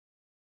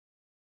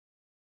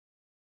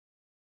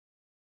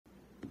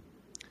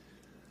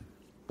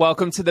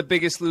Welcome to the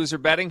Biggest Loser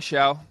betting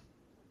show,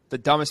 the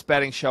dumbest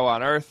betting show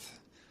on earth.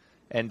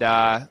 And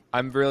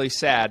I'm really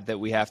sad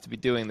that we have to be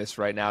doing this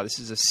right now. This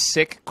is a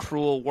sick,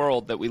 cruel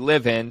world that we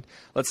live in.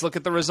 Let's look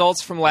at the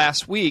results from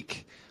last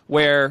week,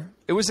 where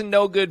it was a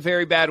no good,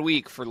 very bad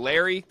week for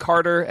Larry,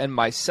 Carter, and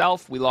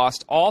myself. We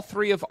lost all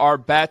three of our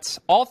bets.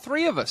 All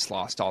three of us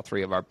lost all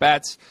three of our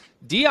bets.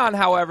 Deion,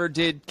 however,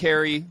 did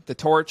carry the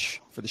torch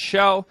for the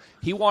show.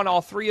 He won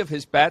all three of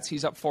his bets.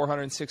 He's up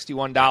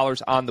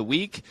 $461 on the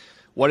week.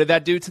 What did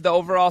that do to the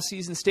overall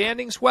season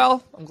standings?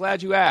 Well, I'm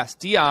glad you asked.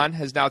 Deion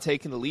has now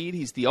taken the lead.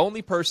 He's the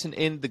only person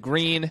in the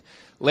green.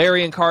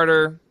 Larry and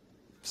Carter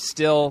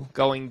still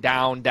going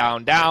down,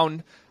 down,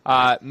 down.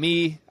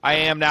 Me, I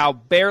am now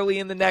barely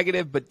in the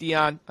negative, but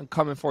Deion, I'm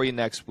coming for you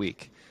next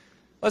week.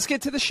 Let's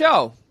get to the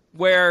show,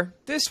 where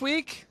this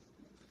week,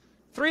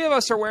 three of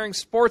us are wearing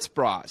sports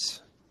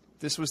bras.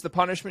 This was the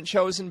punishment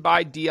chosen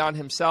by Deion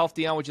himself.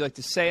 Deion, would you like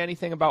to say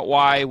anything about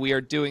why we are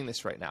doing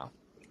this right now?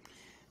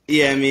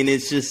 Yeah, I mean,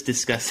 it's just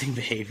disgusting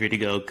behavior to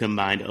go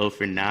combined 0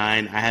 for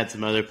 9. I had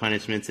some other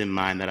punishments in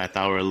mind that I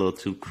thought were a little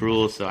too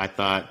cruel, so I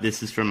thought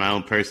this is for my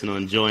own personal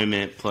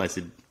enjoyment. Plus,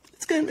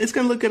 it's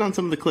gonna look good on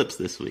some of the clips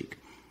this week.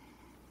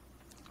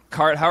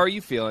 Cart, how are you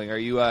feeling? Are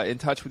you in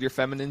touch with your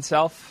feminine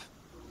self?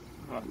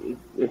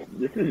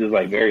 This is just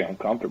like very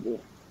uncomfortable.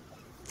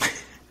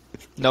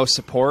 No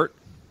support?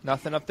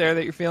 Nothing up there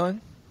that you're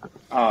feeling?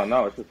 Oh,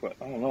 no, it's just like,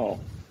 I don't know.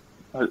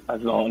 I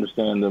just don't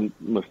understand the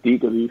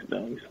mystique of these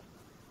things.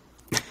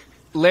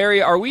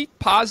 Larry, are we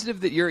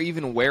positive that you're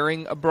even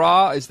wearing a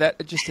bra? Is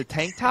that just a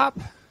tank top?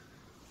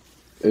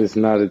 It's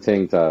not a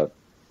tank top.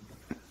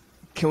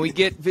 Can we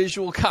get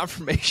visual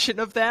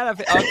confirmation of that?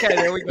 Okay,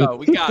 there we go.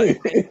 We got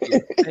it. Thank you.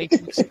 Thank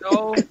you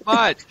so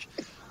much.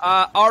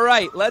 All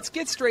right, let's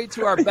get straight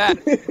to our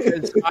bet,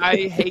 because I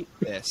hate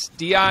this.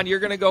 Deion, you're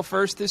going to go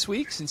first this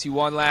week since you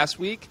won last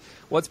week.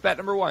 What's bet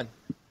number one?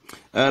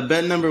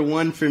 Bet number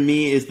one for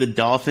me is the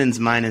Dolphins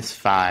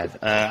 -5.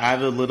 I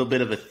have a little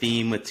bit of a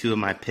theme with two of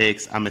my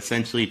picks. I'm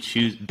essentially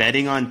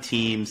betting on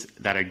teams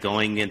that are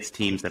going against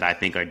teams that I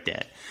think are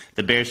dead.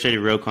 The Bears traded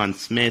Roquan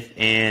Smith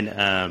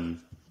and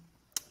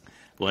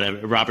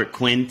Robert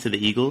Quinn to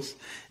the Eagles.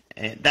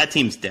 That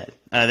team's dead.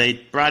 They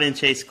brought in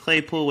Chase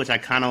Claypool, which I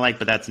kind of like,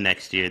 but that's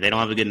next year. They don't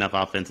have a good enough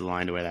offensive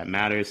line to where that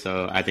matters,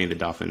 so I think the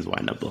Dolphins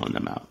wind up blowing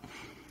them out.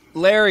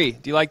 Larry,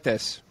 do you like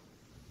this?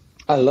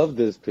 I love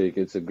this pick.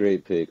 It's a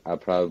great pick. I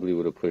probably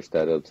would have pushed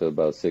that up to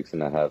about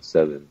 6.5,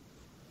 7.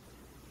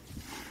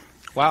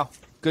 Wow.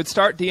 Good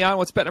start, Deion.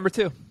 What's bet number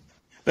two?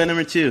 Bet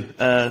number two,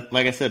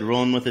 like I said,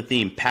 rolling with the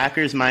theme.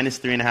 Packers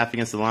 -3.5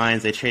 against the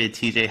Lions. They traded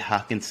T.J.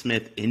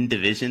 Hawkins-Smith in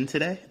division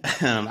today.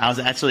 I was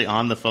actually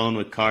on the phone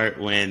with Cart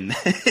when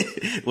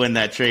when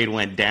that trade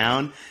went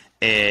down,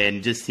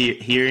 and just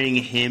hearing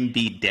him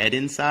be dead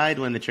inside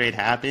when the trade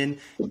happened,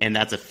 and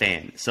that's a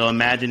fan. So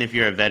imagine if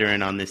you're a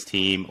veteran on this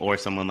team or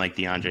someone like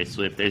DeAndre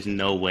Swift, there's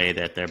no way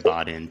that they're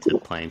bought into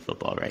playing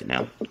football right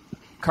now.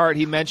 Cart,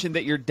 he mentioned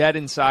that you're dead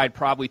inside,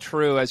 probably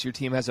true, as your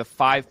team has a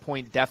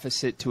 5-point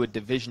deficit to a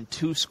Division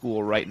II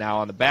school right now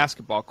on the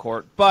basketball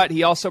court. But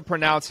he also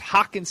pronounced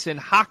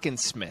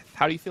Hawkins-Smith.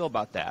 How do you feel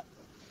about that?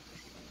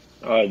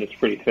 It's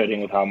pretty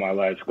fitting with how my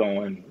life's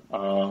going.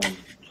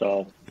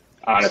 So,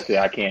 honestly,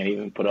 I can't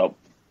even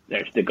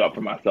stick up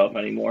for myself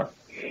anymore.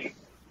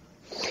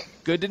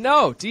 Good to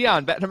know.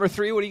 Deion, bet number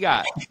three, what do you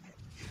got?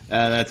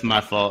 That's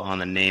my fault on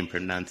the name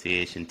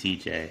pronunciation,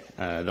 TJ.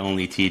 The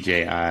only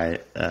TJ I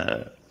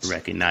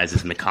recognize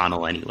is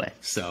McConnell anyway.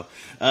 So,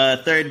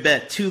 third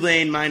bet,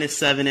 Tulane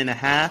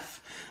 -7.5.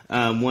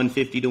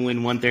 150 to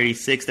win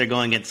 136. They're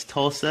going against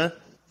Tulsa.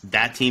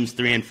 That team's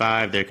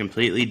 3-5. They're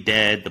completely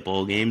dead. The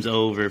bowl game's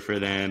over for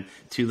them.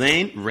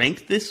 Tulane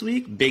ranked this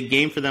week. Big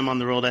game for them on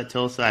the road at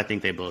Tulsa. I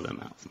think they blow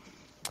them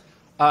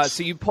out.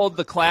 So you pulled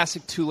the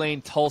classic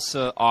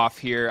Tulane-Tulsa off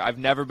here. I've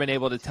never been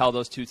able to tell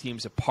those two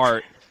teams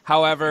apart.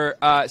 However,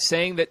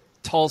 saying that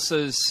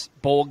Tulsa's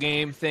bowl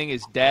game thing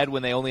is dead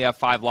when they only have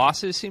 5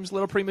 losses seems a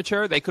little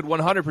premature. They could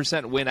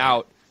 100% win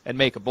out and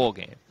make a bowl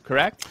game,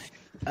 correct?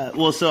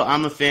 So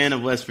I'm a fan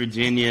of West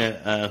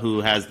Virginia,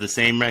 who has the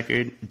same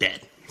record, dead.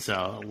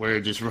 So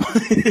we're just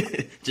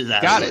just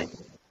out Got of it.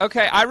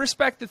 Okay, I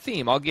respect the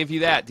theme. I'll give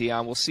you that,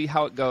 Deion. We'll see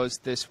how it goes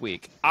this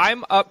week.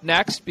 I'm up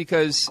next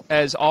because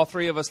as all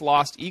three of us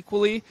lost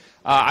equally,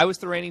 I was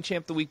the reigning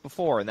champ the week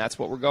before, and that's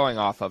what we're going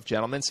off of,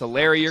 gentlemen. So,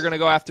 Larry, you're going to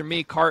go after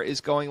me. Cart is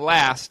going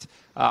last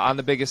on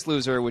The Biggest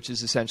Loser, which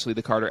is essentially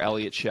the Carter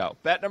Elliott Show.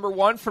 Bet number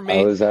one for me.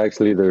 I was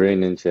actually the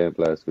reigning champ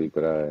last week,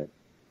 but all right.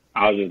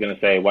 I was just going to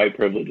say white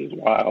privilege is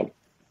wild.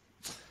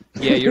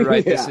 Yeah, you're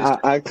right. This is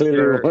I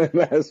clearly won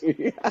last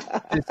week.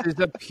 This is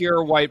a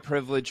pure white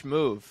privilege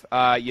move.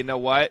 You know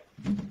what?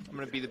 I'm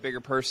going to be the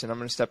bigger person. I'm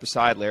going to step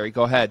aside, Larry.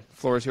 Go ahead.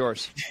 Floor is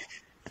yours.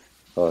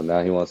 Oh,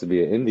 now he wants to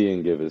be an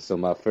Indian giver. So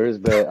my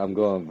first bet, I'm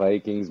going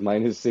Vikings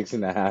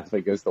 -6.5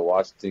 against the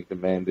Washington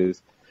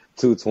Commanders.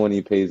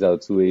 220 pays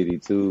out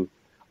 282.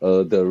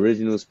 The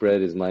original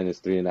spread is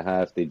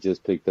 -3.5. They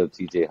just picked up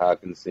T.J.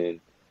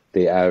 Hawkinson.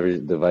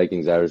 The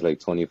Vikings average like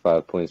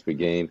 25 points per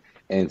game.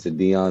 And to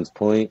Deion's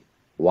point,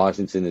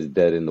 Washington is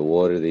dead in the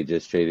water. They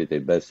just traded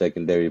their best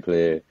secondary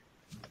player.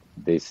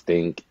 They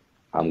stink.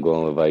 I'm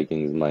going with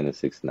Vikings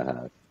minus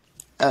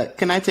 6.5.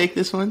 Can I take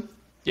this one?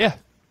 Yeah.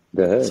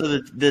 Go ahead. So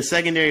the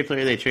secondary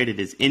player they traded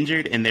is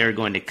injured, and they're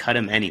going to cut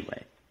him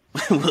anyway.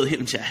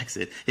 William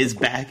Jackson. His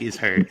back is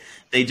hurt.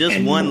 They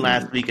just won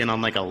last weekend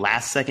on like a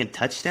last-second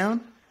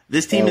touchdown.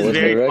 This team is what's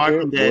very the far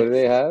record? from What dead. do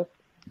they have?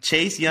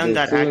 Chase Young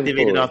They're got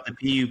activated 2-4. off the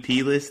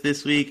PUP list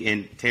this week,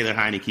 and Taylor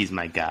Heineke's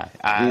my guy.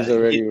 He's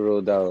already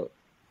rolled out.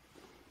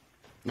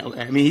 No,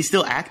 I mean, he's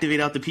still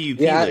activated off the PUP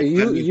Yeah,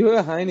 list. you're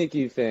a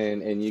Heineke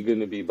fan, and you're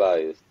going to be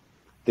biased.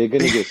 They're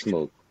going to get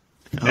smoked.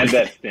 That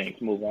bet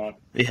stinks. Move on.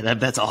 Yeah, that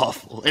bet's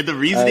awful. And the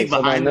reasoning so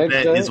behind my the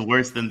next bet bet? is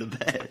worse than the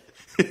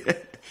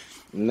bet.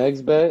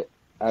 Next bet,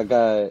 I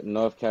got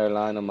North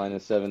Carolina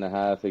minus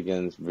 7.5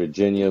 against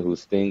Virginia, who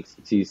stinks.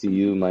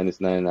 TCU minus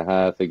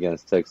 9.5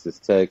 against Texas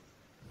Tech,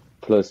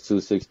 plus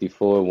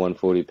 264.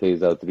 140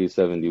 pays out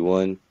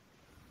 371.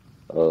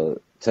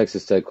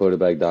 Texas Tech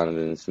quarterback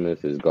Donovan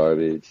Smith is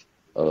garbage.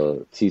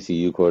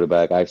 TCU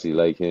quarterback, I actually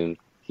like him.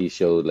 He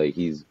showed like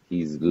he's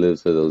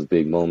lives for those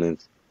big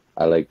moments.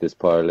 I like this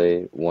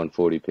parlay.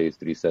 140 pays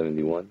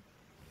 371.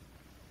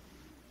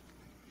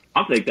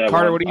 I'll take that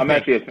Carter, one. what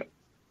do you think?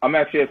 I'm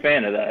actually a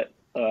fan of that,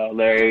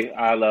 Larry.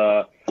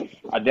 I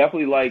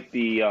definitely like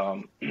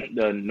the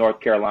North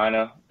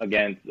Carolina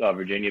against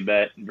Virginia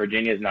bet.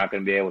 Virginia is not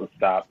going to be able to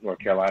stop North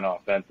Carolina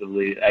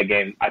offensively. That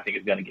game, I think,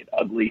 is going to get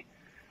ugly.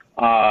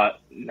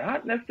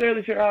 Not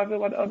necessarily sure how I feel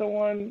about the other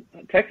one.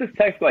 Texas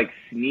Tech's like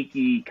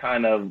sneaky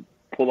kind of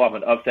pull off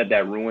an upset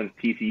that ruins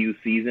TCU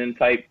season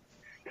type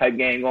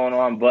game going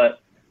on, but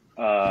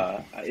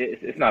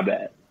it's not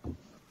bad.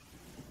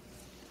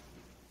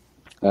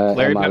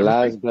 Larry, And my bet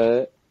last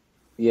bet,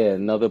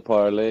 another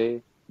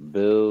parlay.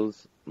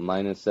 Bills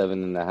minus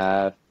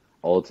 7.5.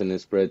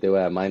 Alternate spread. They were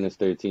at minus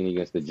 13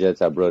 against the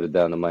Jets. I brought it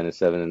down to minus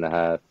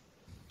 7.5.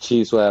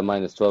 Chiefs were at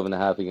minus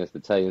 12.5 against the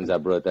Titans. I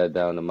brought that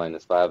down to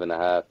minus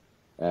 5.5.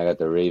 And I got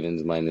the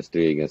Ravens minus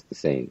 3 against the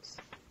Saints.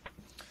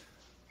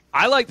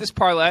 I like this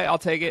parlay. I'll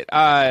take it.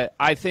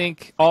 I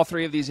think all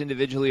three of these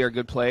individually are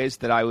good plays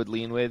that I would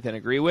lean with and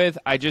agree with.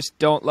 I just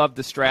don't love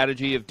the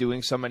strategy of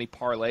doing so many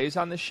parlays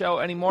on this show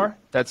anymore.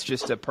 That's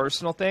just a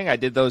personal thing. I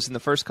did those in the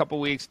first couple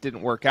weeks.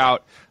 Didn't work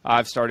out.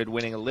 I've started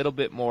winning a little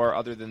bit more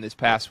other than this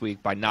past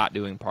week by not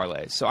doing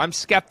parlays. So I'm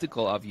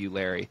skeptical of you,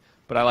 Larry,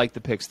 but I like the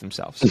picks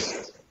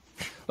themselves.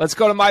 Let's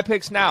go to my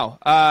picks now.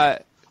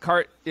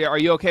 Cart, are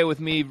you okay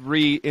with me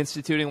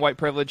reinstituting white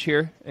privilege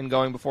here and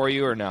going before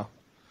you or no?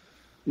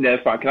 Yeah,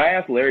 that's fine. Can I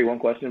ask Larry one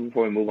question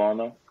before we move on,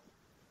 though?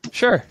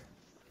 Sure.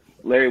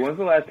 Larry, when's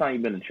the last time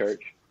you've been to church?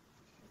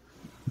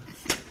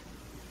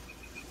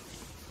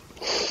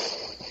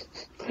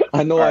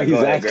 I know why he's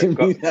asking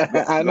me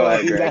that. I know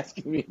why he's Greg.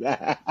 asking me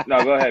that.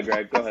 No, go ahead,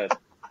 Greg. Go ahead.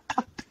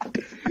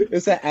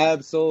 It's an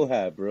ab soul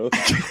hat, bro.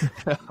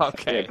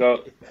 Okay. Yeah,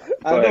 go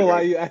I know ahead, why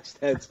Greg. you asked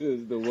that too.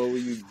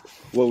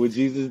 What would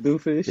Jesus do,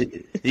 fish?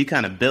 He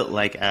kind of built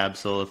like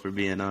Absol, if we're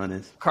being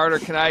honest. Carter,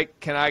 can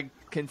I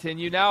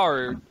continue now,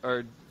 or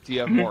do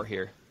you have more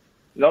here?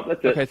 Nope,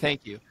 that's it. Okay,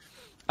 thank you.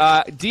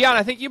 Deion,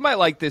 I think you might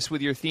like this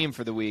with your theme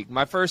for the week.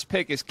 My first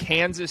pick is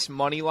Kansas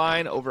money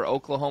line over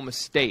Oklahoma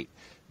State.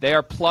 They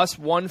are plus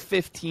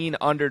 115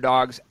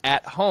 underdogs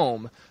at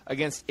home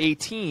against a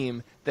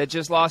team that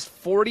just lost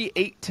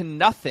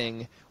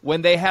 48-0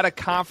 when they had a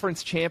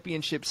conference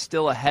championship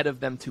still ahead of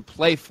them to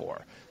play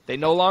for. They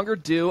no longer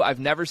do. I've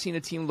never seen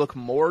a team look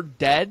more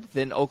dead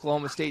than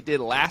Oklahoma State did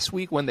last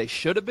week when they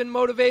should have been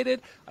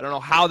motivated. I don't know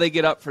how they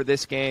get up for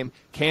this game.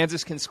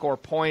 Kansas can score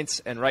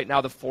points, and right now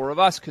the four of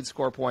us could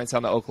score points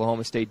on the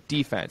Oklahoma State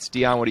defense.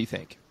 Deion, what do you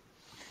think?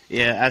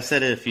 Yeah, I've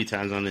said it a few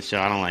times on the show.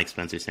 I don't like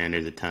Spencer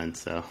Sanders a ton,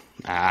 so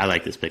I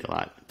like this pick a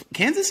lot.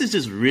 Kansas is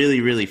just really,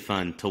 really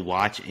fun to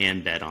watch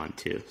and bet on,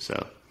 too.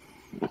 So,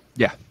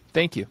 yeah,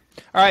 thank you.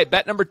 All right,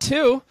 bet number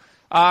 2.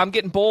 I'm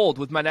getting bold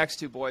with my next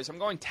two boys. I'm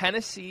going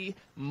Tennessee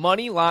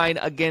money line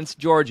against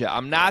Georgia.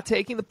 I'm not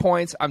taking the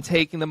points. I'm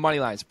taking the money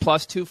lines.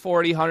 Plus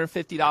 240,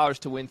 $150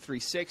 to win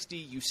 360.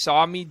 You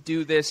saw me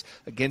do this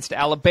against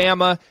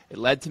Alabama. It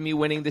led to me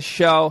winning the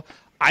show.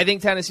 I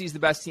think Tennessee's the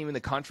best team in the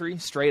country,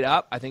 straight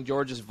up. I think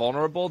Georgia's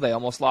vulnerable. They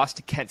almost lost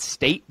to Kent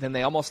State. Then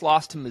they almost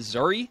lost to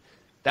Missouri.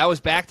 That was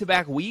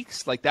back-to-back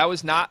weeks. Like, that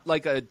was not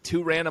like a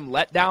two random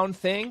letdown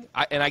thing.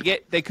 And I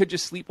get they could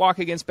just sleepwalk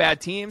against bad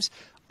teams.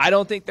 I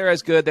don't think they're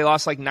as good. They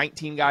lost like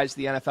 19 guys to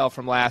the NFL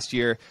from last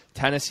year.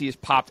 Tennessee has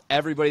popped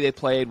everybody they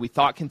played. We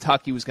thought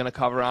Kentucky was going to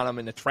cover on them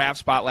in the trap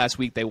spot last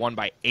week. They won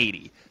by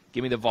 80.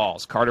 Give me the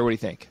Vols. Carter, what do you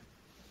think?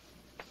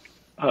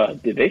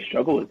 Did they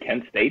struggle with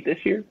Kent State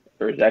this year,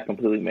 or is that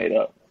completely made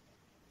up?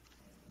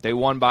 They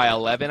won by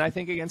 11, I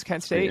think, against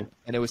Kent State,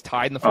 and it was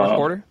tied in the fourth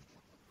quarter.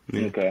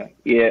 yeah. Okay.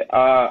 Yeah.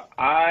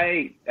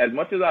 I as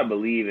much as I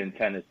believe in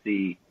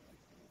Tennessee,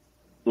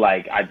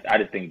 like I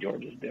just think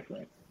Georgia's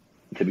different,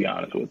 to be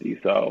honest with you.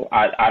 So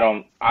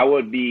I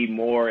would be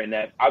more in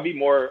that. I'd be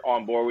more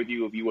on board with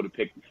you if you would have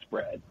picked the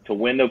spread to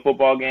win the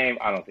football game.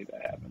 I don't think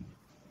that happens.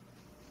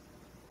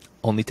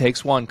 Only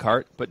takes one,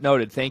 Cart, but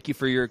noted. Thank you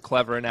for your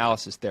clever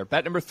analysis there.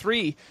 Bet number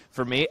 3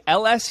 for me,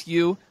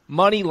 LSU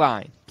money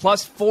line,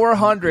 plus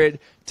 400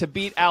 to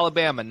beat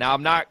Alabama. Now,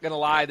 I'm not going to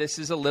lie, this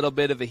is a little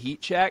bit of a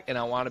heat check, and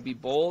I want to be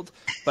bold,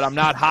 but I'm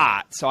not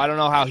hot, so I don't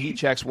know how heat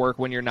checks work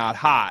when you're not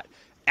hot.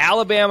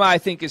 Alabama, I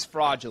think, is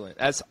fraudulent.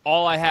 That's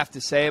all I have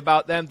to say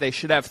about them. They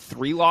should have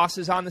 3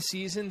 losses on the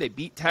season. They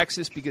beat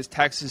Texas because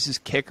Texas's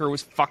kicker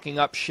was fucking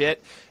up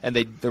shit, and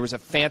there was a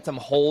phantom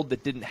hold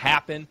that didn't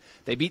happen.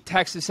 They beat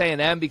Texas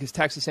A&M because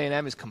Texas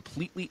A&M is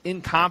completely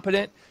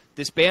incompetent.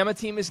 This Bama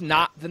team is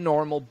not the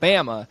normal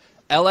Bama.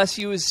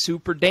 LSU is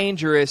super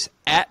dangerous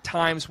at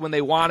times when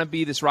they want to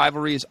be. This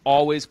rivalry is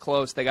always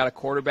close. They got a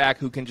quarterback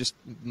who can just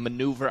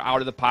maneuver out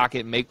of the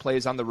pocket and make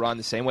plays on the run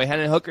the same way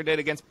Hendon Hooker did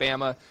against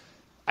Bama.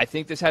 I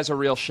think this has a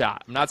real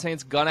shot. I'm not saying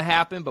it's going to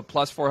happen, but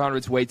plus 400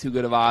 is way too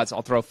good of odds.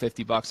 I'll throw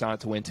 $50 on it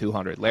to win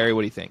 200. Larry,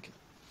 what do you think?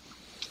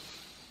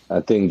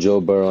 I think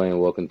Joe Burrow ain't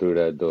walking through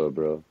that door,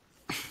 bro.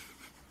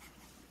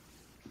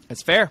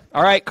 That's fair.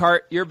 All right,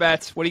 Cart, your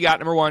bets. What do you got,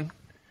 number 1?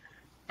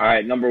 All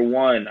right, number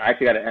 1, I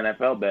actually got an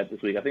NFL bet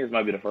this week. I think this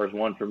might be the first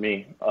one for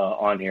me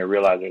on here. I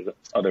realize there's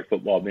other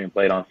football being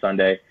played on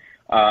Sunday.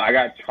 I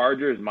got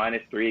Chargers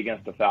 -3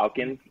 against the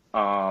Falcons.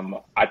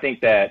 I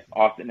think that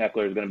Austin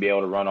Eckler is going to be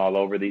able to run all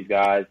over these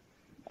guys.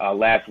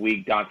 Last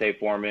week, Dante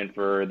Foreman,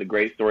 for the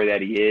great story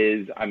that he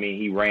is, I mean,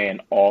 he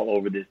ran all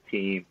over this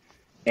team.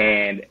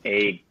 And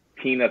a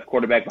team that's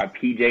quarterbacked by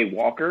P.J.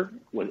 Walker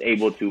was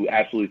able to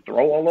actually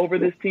throw all over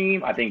this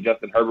team. I think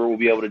Justin Herbert will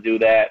be able to do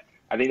that.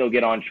 I think they'll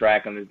get on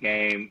track on this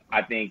game.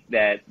 I think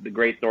that the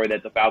great story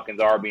that the Falcons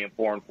are being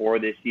 4-4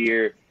 this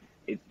year,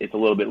 it's a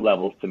little bit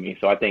levels to me.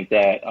 So I think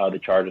that the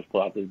Chargers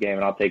pull out this game,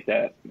 and I'll take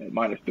that at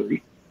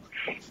 -3.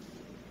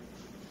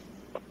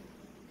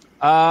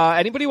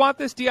 Anybody want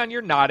this? Deion,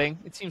 you're nodding.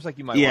 It seems like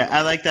you might want Yeah,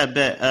 I like that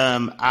bet.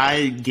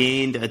 I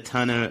gained a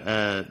ton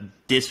of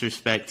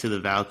disrespect to the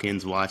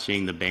Falcons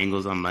watching the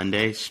Bengals on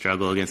Monday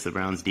struggle against the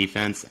Browns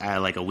defense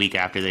like a week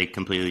after they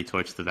completely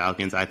torched the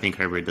Falcons. I think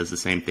Herbert does the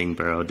same thing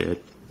Burrow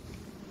did.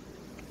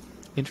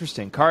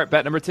 Interesting. Cart,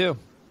 bet number 2. All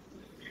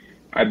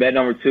right, bet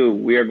number 2.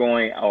 We are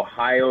going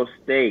Ohio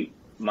State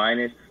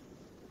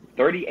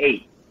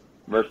 -38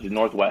 versus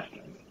Northwestern.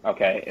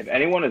 Okay, if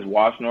anyone has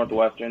watched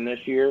Northwestern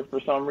this year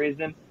for some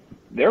reason,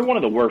 they're one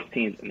of the worst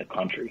teams in the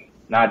country,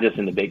 not just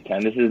in the Big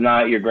Ten. This is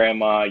not your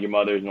grandma, your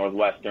mother's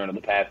Northwestern of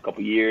the past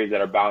couple years that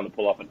are bound to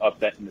pull off an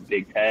upset in the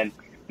Big Ten.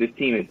 This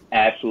team is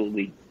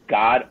absolutely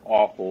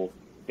god-awful.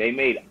 They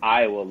made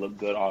Iowa look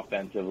good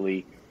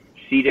offensively.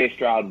 C.J.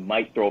 Stroud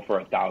might throw for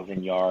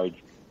 1,000 yards.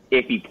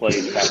 If he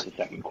plays past the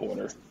second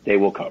quarter, they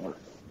will cover.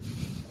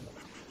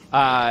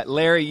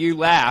 Larry, you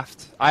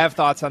laughed. I have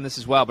thoughts on this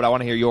as well, but I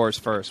want to hear yours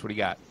first. What do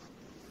you got?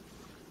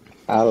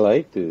 I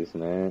like this,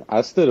 man.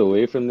 I stood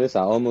away from this.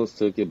 I almost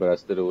took it, but I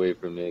stood away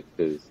from it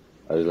because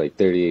I was like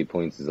 38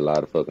 points is a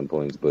lot of fucking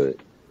points, but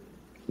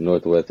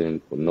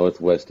Northwestern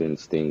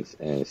stinks,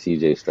 and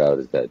C.J. Stroud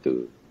is that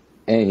dude.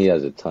 And he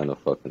has a ton of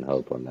fucking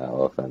help on that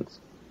offense.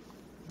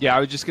 Yeah, I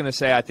was just going to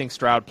say I think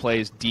Stroud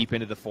plays deep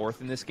into the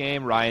fourth in this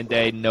game. Ryan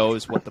Day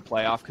knows what the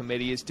playoff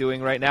committee is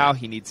doing right now.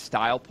 He needs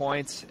style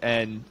points,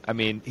 and, I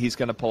mean, he's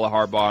going to pull a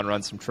Harbaugh and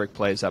run some trick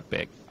plays up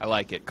big. I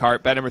like it.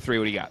 Cart, bet number 3,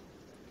 what do you got?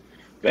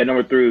 Bet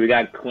number 3, we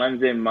got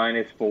Clemson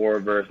 -4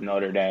 versus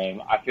Notre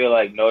Dame. I feel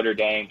like Notre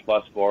Dame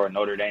 +4,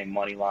 Notre Dame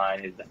money line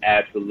is the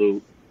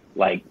absolute,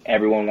 like,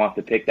 everyone wants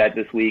to pick that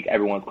this week.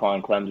 Everyone's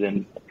calling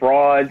Clemson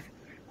frauds.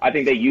 I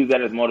think they use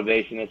that as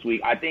motivation this week.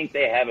 I think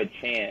they have a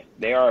chance.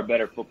 They are a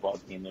better football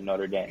team than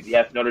Notre Dame.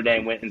 Yes, Notre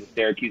Dame went into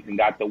Syracuse and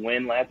got the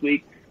win last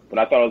week, but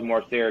I thought it was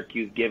more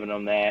Syracuse giving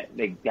them that.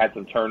 They had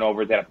some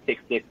turnovers, they had a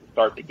pick-6 to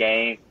start the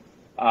game.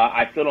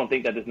 I still don't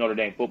think that this Notre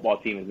Dame football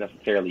team is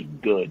necessarily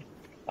good.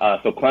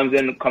 So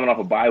Clemson, coming off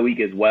a bye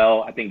week as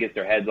well, I think gets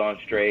their heads on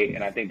straight,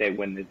 and I think they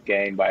win this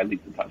game by at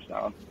least a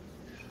touchdown.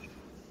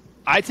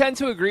 I tend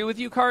to agree with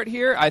you, Cart,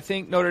 here. I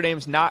think Notre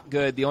Dame's not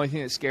good. The only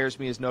thing that scares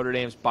me is Notre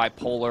Dame's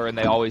bipolar, and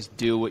they always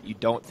do what you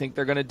don't think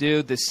they're going to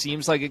do. This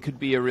seems like it could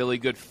be a really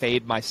good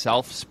fade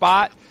myself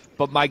spot,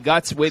 but my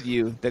gut's with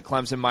you that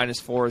Clemson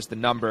 -4 is the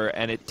number,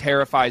 and it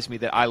terrifies me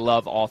that I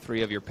love all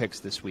 3 of your picks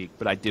this week,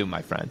 but I do,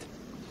 my friend.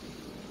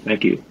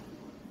 Thank you.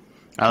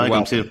 I like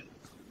them too.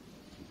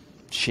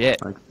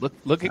 Shit.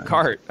 Look at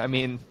Cart. I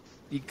mean,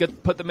 you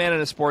could put the man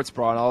in a sports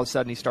bra, and all of a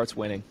sudden he starts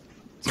winning.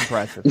 It's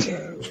impressive.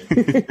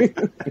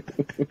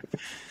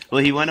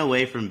 Well, he went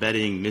away from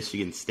betting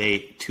Michigan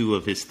State 2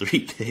 of his 3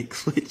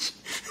 picks, which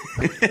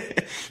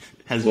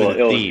has been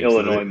a theme.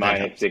 Illinois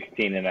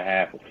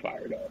 -16.5 was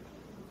fired up.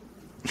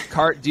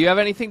 Cart, do you have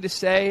anything to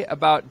say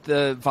about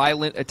the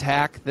violent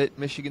attack that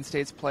Michigan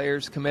State's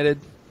players committed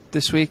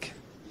this week?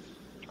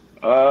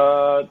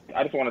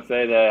 I just want to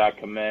say that I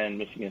commend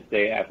Michigan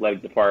State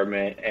athletic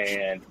department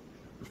and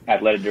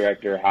athletic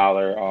director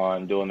Holler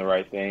on doing the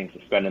right thing,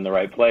 suspending the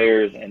right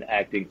players, and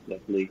acting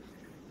swiftly.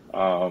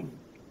 All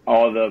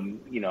the,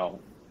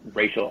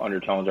 racial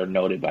undertones are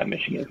noted by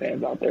Michigan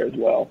fans out there as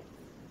well.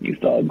 You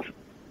thugs.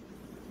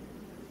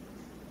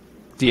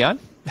 Deion?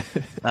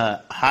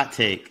 Hot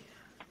take.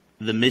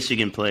 The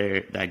Michigan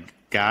player that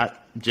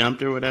got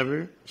jumped or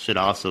whatever should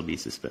also be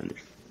suspended.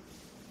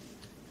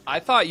 I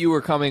thought you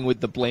were coming with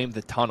the blame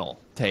the tunnel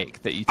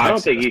take that you. I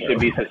don't think texted he us should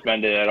be earlier.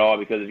 suspended at all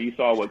because if you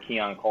saw what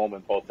Keon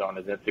Coleman posted on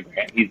his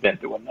Instagram, he's been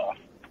through enough.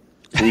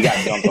 He got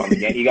jumped on the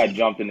game. He got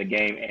jumped in the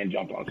game and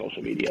jumped on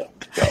social media.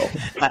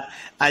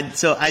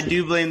 So I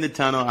do blame the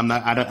tunnel.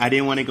 I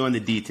didn't want to go into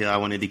detail. I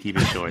wanted to keep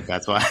it short.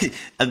 That's why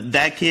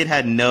that kid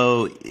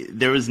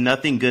there was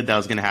nothing good that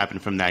was going to happen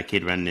from that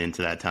kid running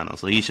into that tunnel.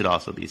 So he should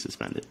also be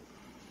suspended.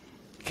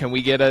 Can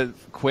we get a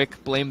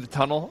quick blame the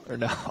tunnel or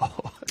no?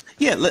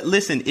 Yeah,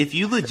 listen, if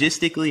you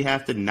logistically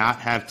have to not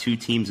have two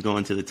teams go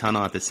into the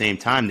tunnel at the same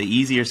time, the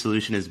easier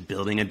solution is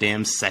building a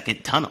damn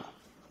second tunnel.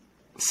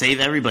 Save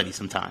everybody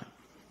some time.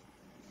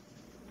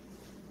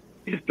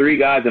 If 3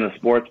 guys in a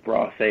sports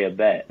bra say a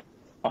bet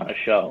on a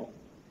show,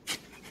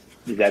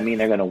 does that mean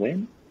they're going to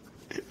win?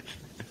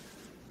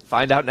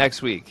 Find out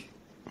next week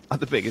on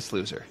The Biggest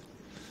Loser.